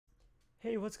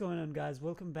Hey, what's going on, guys?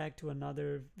 Welcome back to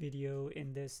another video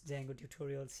in this Django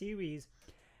tutorial series.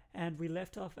 And we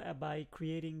left off by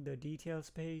creating the details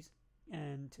page,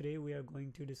 and today we are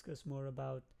going to discuss more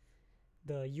about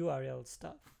the URL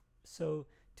stuff. So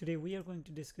today we are going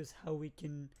to discuss how we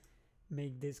can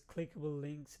make these clickable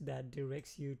links that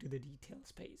directs you to the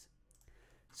details page.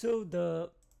 So the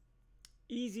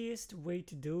easiest way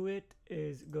to do it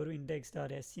is go to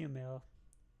index.html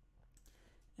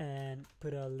and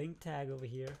put a link tag over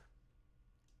here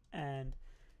and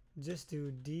just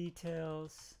do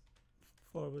details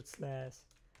 /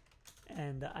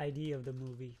 and the ID of the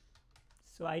movie.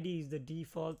 So ID is the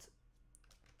default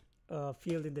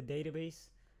field in the database,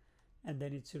 and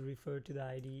then it should refer to the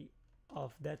ID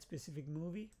of that specific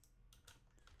movie.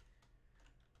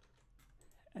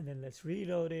 And then let's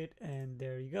reload it, and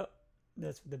there you go.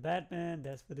 That's for the Batman,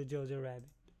 that's for the Jojo Rabbit.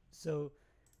 So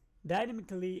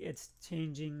dynamically it's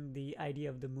changing the ID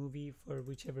of the movie for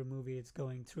whichever movie it's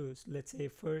going through. So let's say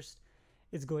first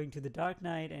it's going to the Dark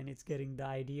Knight and it's getting the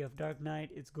ID of Dark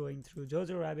Knight. It's going through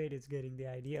Jojo Rabbit, it's getting the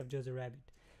ID of Jojo Rabbit.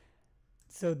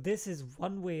 So this is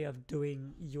one way of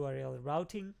doing URL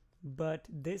routing, but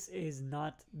this is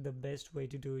not the best way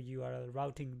to do URL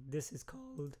routing. This is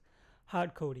called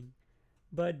hard coding.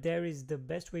 But there is the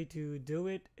best way to do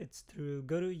it. It's through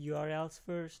go to URLs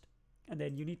first, and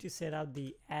then you need to set out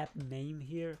the app name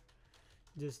here.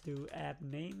 Just do app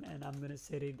name, and I'm gonna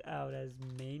set it out as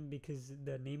main because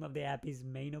the name of the app is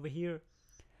main over here.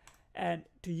 And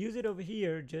to use it over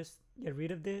here, just get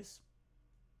rid of this,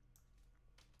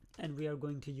 and we are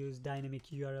going to use dynamic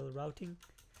URL routing.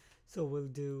 So we'll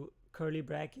do curly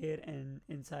bracket, and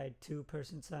inside 2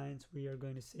 % we are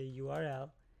going to say URL,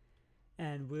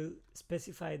 and we'll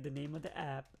specify the name of the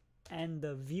app and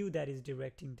the view that is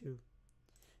directing to.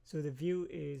 So the view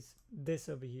is this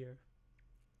over here,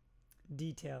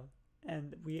 detail,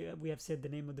 and we have set the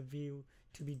name of the view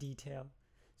to be detail.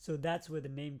 So that's where the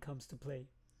name comes to play.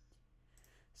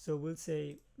 So we'll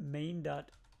say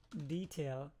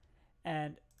main.detail,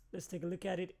 and let's take a look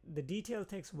at it. The detail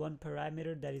takes one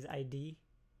parameter, that is ID.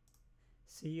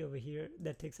 See over here,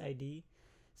 that takes ID.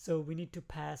 So we need to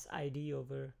pass ID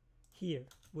over here.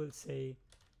 We'll say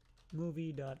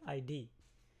movie.id.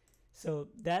 So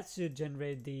that should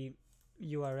generate the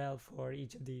URL for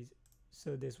each of these.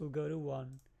 So this will go to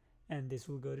 1 and this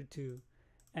will go to 2.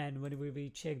 And when we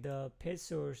check the page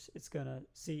source, it's gonna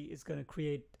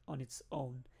create on its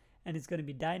own, and it's gonna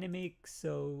be dynamic.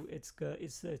 So it's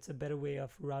a better way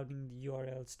of routing the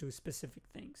URLs to specific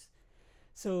things.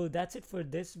 So that's it for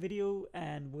this video,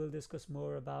 and we'll discuss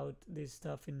more about this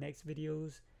stuff in next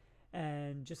videos.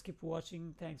 And just keep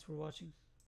watching. Thanks for watching.